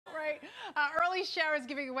right. Early showers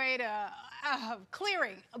giving way to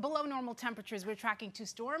clearing below normal temperatures. We're tracking two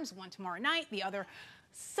storms, one tomorrow night, the other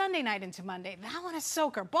Sunday night into Monday. That one a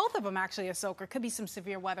soaker. Both of them actually a soaker. Could be some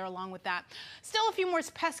severe weather along with that. Still a few more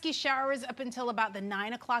pesky showers up until about the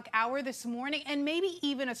 9 o'clock hour this morning, and maybe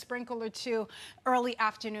even a sprinkle or two early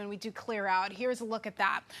afternoon. We do clear out. Here's a look at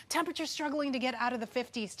that. Temperatures struggling to get out of the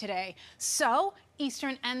 50s today. So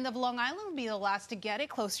eastern end of Long Island will be the last to get it,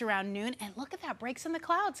 close to around noon. And look at that, breaks in the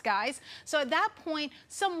clouds, guys. So at that point,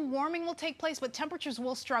 some warming will take place, but temperatures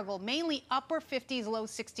will struggle, mainly upper 50s, low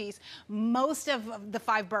 60s. Most of the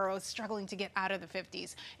 5 boroughs struggling to get out of the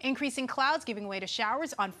 50s. Increasing clouds giving way to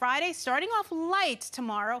showers on Friday, starting off light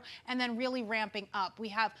tomorrow and then really ramping up. We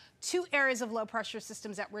have 2 areas of low pressure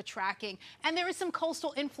systems that we're tracking, and there is some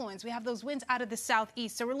coastal influence. We have those winds out of the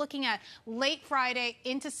southeast, so we're looking at late Friday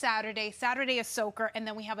into Saturday. Saturday a soaker, and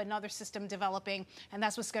then we have another system developing, and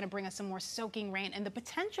that's what's going to bring us some more soaking rain and the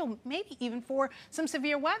potential maybe even for some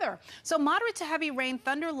severe weather. So moderate to heavy rain,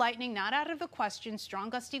 thunder, lightning, not out of the question.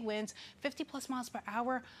 Strong gusty winds, 50+ miles per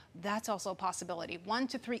hour. That's also a possibility. 1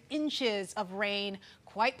 to 3 inches of rain,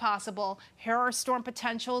 quite possible. Here are storm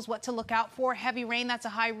potentials, what to look out for. Heavy rain, that's a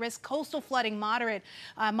high risk. Coastal flooding, moderate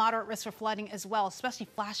risk for flooding as well, especially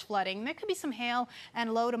flash flooding. There could be some hail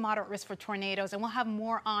and low to moderate risk for tornadoes, and we'll have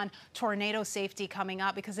more on tornado safety coming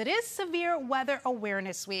up because it is Severe Weather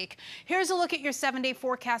Awareness Week. Here's a look at your 7-day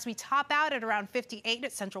forecast. We top out at around 58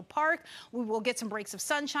 at Central Park. We will get some breaks of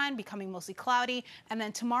sunshine, becoming mostly cloudy, and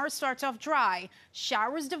then tomorrow starts off dry.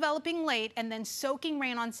 Showers developing late, and then soaking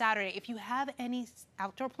rain on Saturday. If you have any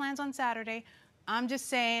outdoor plans on Saturday, I'm just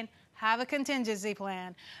saying, have a contingency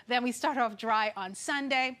plan. Then we start off dry on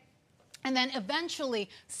Sunday. And then eventually,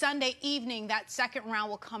 Sunday evening, that second round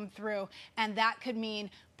will come through, and that could mean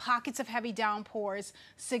pockets of heavy downpours,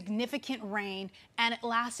 significant rain, and it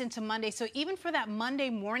lasts into Monday. So even for that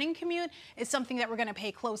Monday morning commute, it's something that we're going to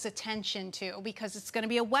pay close attention to because it's going to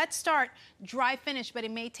be a wet start, dry finish, but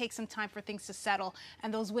it may take some time for things to settle,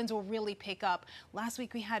 and those winds will really pick up. Last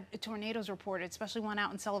week, we had tornadoes reported, especially one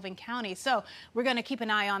out in Sullivan County. So we're going to keep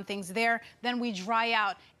an eye on things there. Then we dry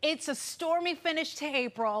out. It's a stormy finish to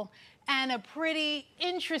April and a pretty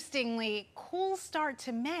interestingly cool start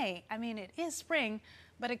to May. I mean, it is spring,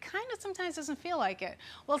 but it kind of sometimes doesn't feel like it.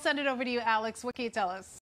 We'll send it over to you, Alex. What can you tell us?